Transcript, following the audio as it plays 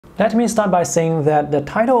Let me start by saying that the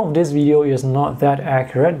title of this video is not that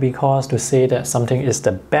accurate because to say that something is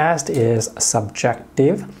the best is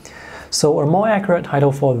subjective. So a more accurate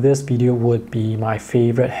title for this video would be my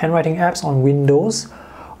favorite handwriting apps on Windows,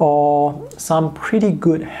 or some pretty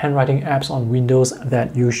good handwriting apps on Windows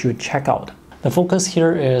that you should check out. The focus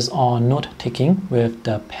here is on note-taking with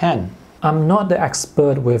the pen. I'm not the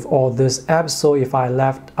expert with all these apps, so if I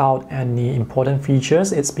left out any important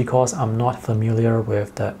features, it's because I'm not familiar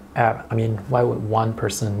with the app. I mean, why would one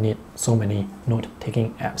person need so many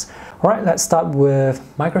note-taking apps? Alright, let's start with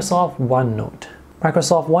Microsoft OneNote.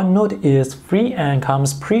 Microsoft OneNote is free and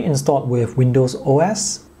comes pre-installed with Windows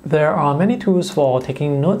OS. There are many tools for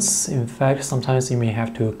taking notes. In fact, sometimes you may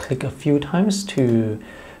have to click a few times to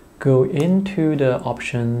go into the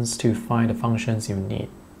options to find the functions you need.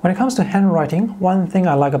 When it comes to handwriting, one thing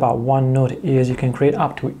I like about OneNote is you can create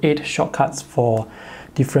up to 8 shortcuts for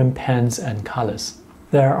different pens and colors.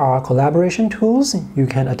 There are collaboration tools. You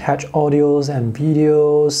can attach audios and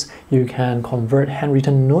videos. You can convert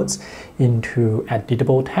handwritten notes into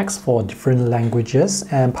editable text for different languages,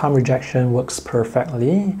 and palm rejection works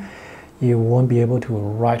perfectly. You won't be able to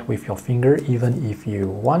write with your finger even if you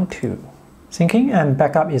want to. Syncing and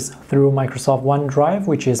backup is through Microsoft OneDrive,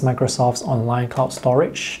 which is Microsoft's online cloud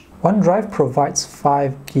storage. OneDrive provides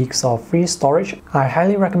 5 gigs of free storage. I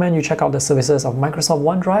highly recommend you check out the services of Microsoft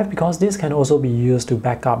OneDrive because this can also be used to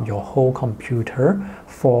back up your whole computer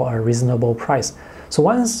for a reasonable price. So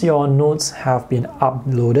once your notes have been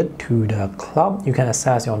uploaded to the cloud, you can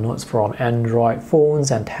access your notes from Android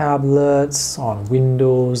phones and tablets, on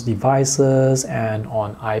Windows devices, and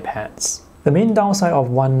on iPads. The main downside of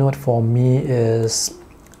OneNote for me is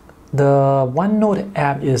the OneNote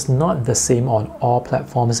app is not the same on all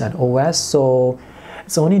platforms and OS, so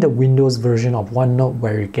it's only the Windows version of OneNote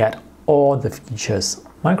where you get all the features.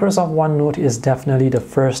 Microsoft OneNote is definitely the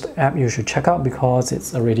first app you should check out because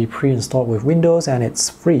it's already pre-installed with Windows and it's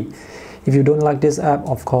free. If you don't like this app,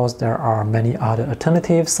 of course, there are many other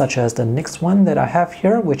alternatives such as the next one that I have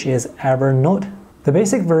here, which is Evernote. The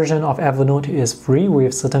basic version of Evernote is free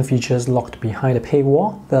with certain features locked behind a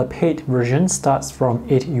paywall. The paid version starts from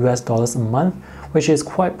 $8 a month, which is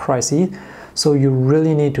quite pricey, so you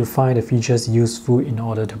really need to find the features useful in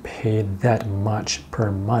order to pay that much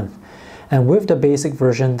per month. And with the basic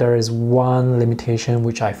version, there is one limitation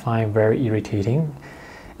which I find very irritating.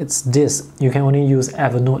 It's this: you can only use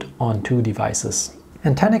Evernote on 2 devices.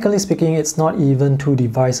 And technically speaking, it's not even 2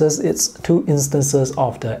 devices, it's 2 instances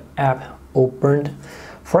of the app opened.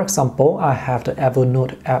 For example, I have the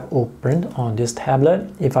Evernote app opened on this tablet.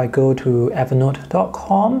 If I go to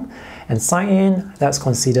evernote.com and sign in, that's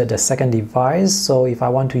considered the second device. So if I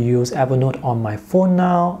want to use Evernote on my phone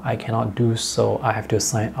now, I cannot do so. I have to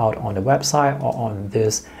sign out on the website or on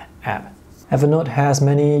this app. Evernote has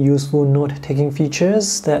many useful note-taking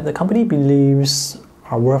features that the company believes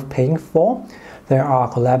are worth paying for. There are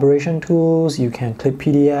collaboration tools. You can clip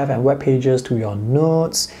PDF and web pages to your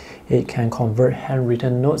notes. It can convert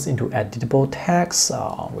handwritten notes into editable text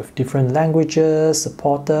with different languages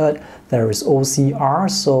supported. There is OCR,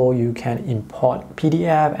 so you can import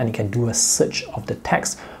PDF and you can do a search of the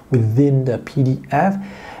text within the PDF.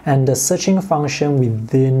 And the searching function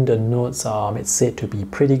within the notes, it's said to be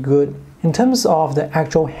pretty good. In terms of the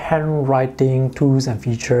actual handwriting tools and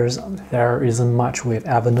features, there isn't much with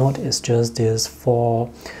Evernote. It's just these 4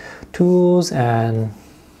 tools and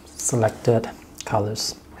selected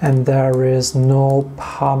colors. And there is no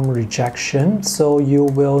palm rejection, so you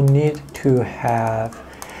will need to have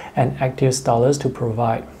an active stylus to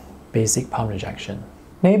provide basic palm rejection.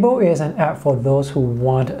 Nebo is an app for those who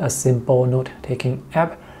want a simple note-taking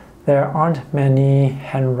app. There aren't many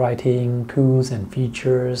handwriting tools and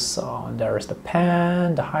features. There is the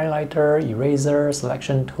pen, the highlighter, eraser,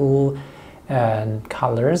 selection tool, and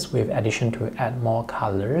colors with addition to add more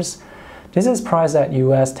colors. This is priced at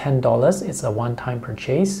US $10. It's a one-time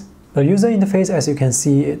purchase. The user interface, as you can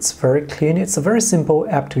see, it's very clean. It's a very simple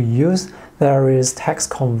app to use. There is text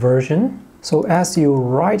conversion. So as you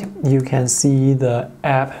write, you can see the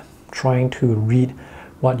app trying to read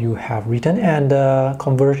what you have written, and the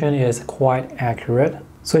conversion is quite accurate.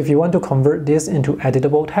 So if you want to convert this into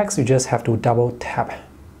editable text, you just have to double tap.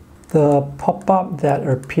 The pop-up that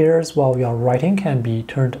appears while you are writing can be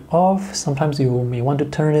turned off. Sometimes you may want to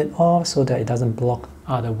turn it off so that it doesn't block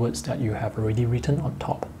other words that you have already written on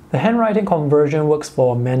top. The handwriting conversion works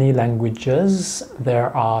for many languages.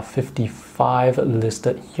 There are 55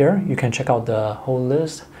 listed here. You can check out the whole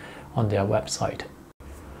list on their website.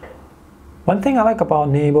 One thing I like about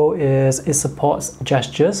Nebo is it supports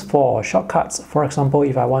gestures for shortcuts. For example,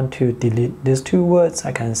 if I want to delete these 2 words,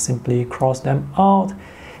 I can simply cross them out.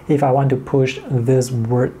 If I want to push this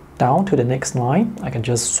word down to the next line, I can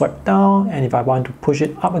just swipe down, and if I want to push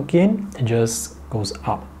it up again, it just goes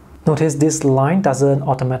up. Notice this line doesn't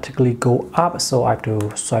automatically go up, so I have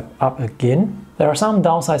to swipe up again. There are some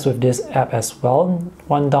downsides with this app as well.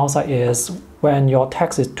 One downside is when your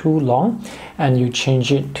text is too long and you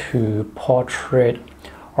change it to portrait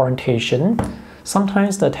orientation,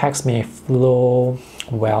 sometimes the text may flow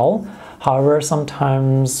well. However,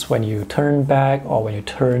 sometimes when you turn back or when you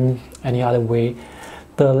turn any other way,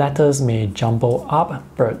 the letters may jumble up,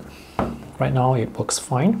 but right now it works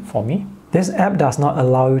fine for me. This app does not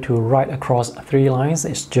allow you to write across 3 lines,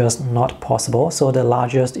 it's just not possible, so the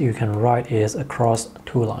largest you can write is across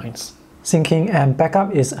 2 lines. Syncing and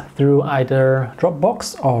backup is through either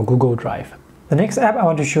Dropbox or Google Drive. The next app I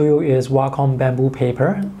want to show you is Wacom Bamboo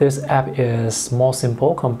Paper. This app is more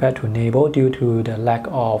simple compared to Nebo due to the lack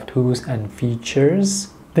of tools and features.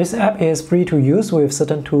 This app is free to use with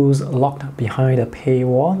certain tools locked behind a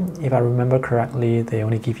paywall. If I remember correctly, they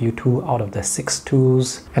only give you 2 out of the 6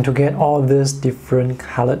 tools. And to get all these different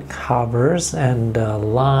colored covers and the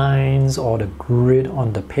lines or the grid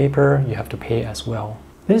on the paper, you have to pay as well.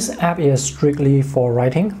 This app is strictly for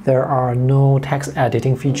writing. There are no text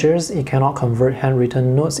editing features. It cannot convert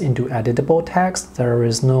handwritten notes into editable text. There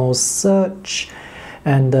is no search.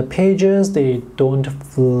 And the pages, they don't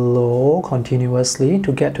flow continuously.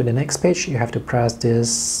 To get to the next page, you have to press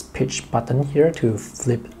this page button here to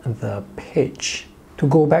flip the page. To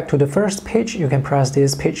go back to the first page, you can press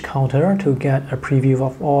this page counter to get a preview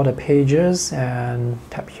of all the pages and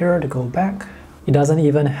tap here to go back. It doesn't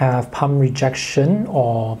even have palm rejection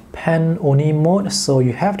or pen only mode, so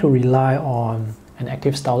you have to rely on an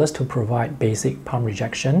active stylus to provide basic palm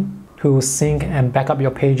rejection. To sync and back up your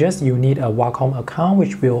pages, you need a Wacom account,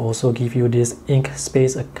 which will also give you this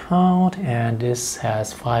Inkspace account, and this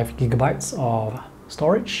has 5 GB of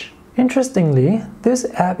storage. Interestingly, this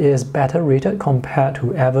app is better rated compared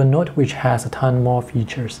to Evernote, which has a ton more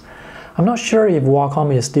features. I'm not sure if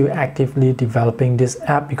Wacom is still actively developing this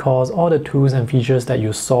app because all the tools and features that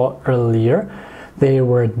you saw earlier, they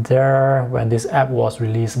were there when this app was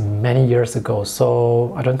released many years ago,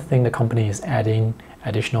 so I don't think the company is adding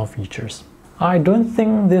additional features. I don't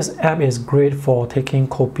think this app is great for taking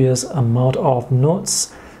copious amount of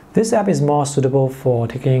notes. This app is more suitable for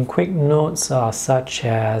taking quick notes such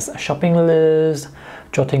as shopping lists,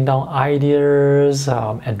 jotting down ideas,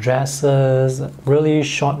 addresses, really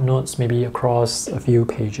short notes maybe across a few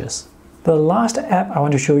pages. The last app I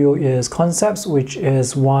want to show you is Concepts, which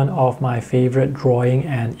is one of my favorite drawing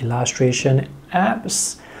and illustration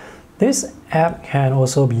apps. This app can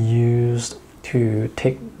also be used to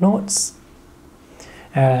take notes,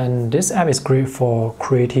 and this app is great for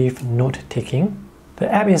creative note-taking.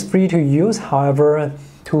 The app is free to use, however,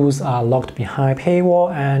 tools are locked behind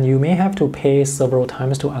paywall and you may have to pay several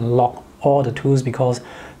times to unlock all the tools because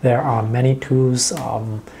there are many tools.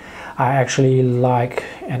 I actually like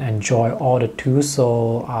and enjoy all the tools,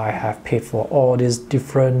 so I have paid for all these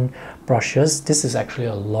different brushes. This is actually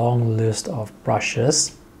a long list of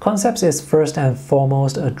brushes. Concepts is first and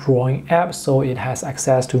foremost a drawing app, so it has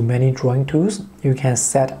access to many drawing tools. You can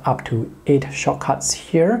set up to 8 shortcuts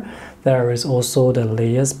here. There is also the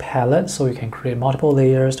layers palette, so you can create multiple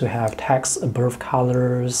layers to have text above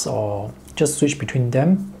colors or just switch between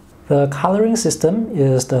them. The coloring system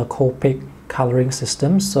is the Copic coloring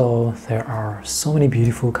system, so there are so many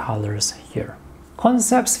beautiful colors here.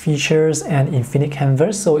 Concepts features an infinite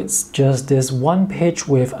canvas, so it's just this one page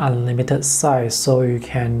with unlimited size, so you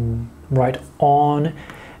can write on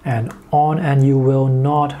and you will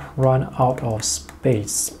not run out of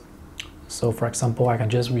space. So for example, I can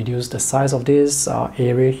just reduce the size of this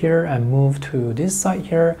area here and move to this side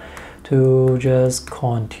here to just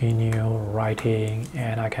continue writing,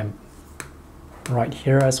 and I can write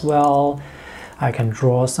here as well. I can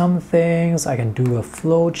draw some things, I can do a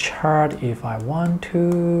flow chart if I want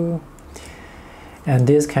to, and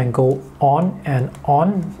this can go on and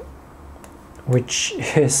on, which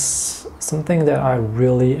is something that I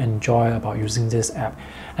really enjoy about using this app.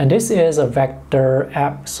 And this is a vector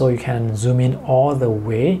app, so you can zoom in all the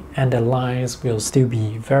way and the lines will still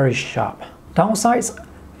be very sharp. Downsides: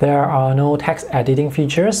 there are no text editing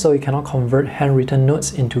features, so you cannot convert handwritten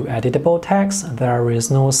notes into editable text. There is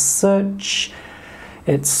no search.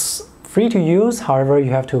 It's free to use, however, you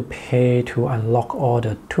have to pay to unlock all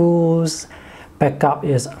the tools. Backup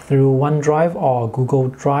is through OneDrive or Google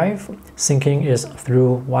Drive. Syncing is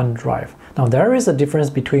through OneDrive. Now there is a difference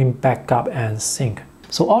between backup and sync.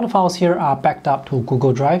 So all the files here are backed up to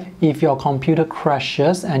Google Drive. If your computer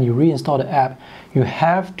crashes and you reinstall the app, you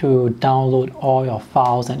have to download all your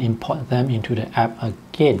files and import them into the app again.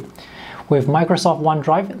 again. With Microsoft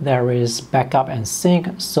OneDrive, there is backup and sync,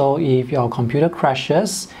 so if your computer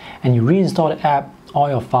crashes and you reinstall the app, all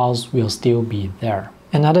your files will still be there.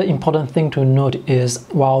 Another important thing to note is,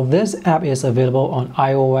 while this app is available on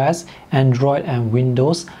iOS, Android, and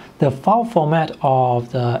Windows, the file format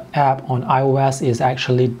of the app on iOS is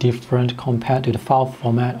actually different compared to the file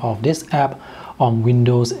format of this app on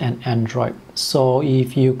Windows and Android. So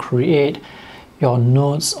if you create your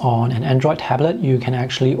notes on an Android tablet, you can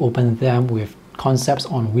actually open them with concepts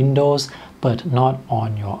on Windows, but not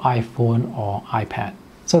on your iPhone or iPad.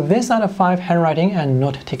 So these are the 5 handwriting and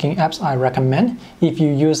note-taking apps I recommend. If you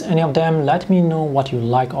use any of them, let me know what you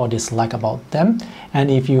like or dislike about them. And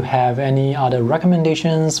if you have any other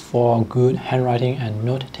recommendations for good handwriting and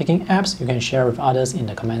note-taking apps, you can share with others in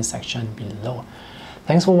the comment section below.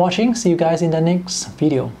 Thanks for watching. See you guys in the next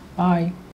video. Bye.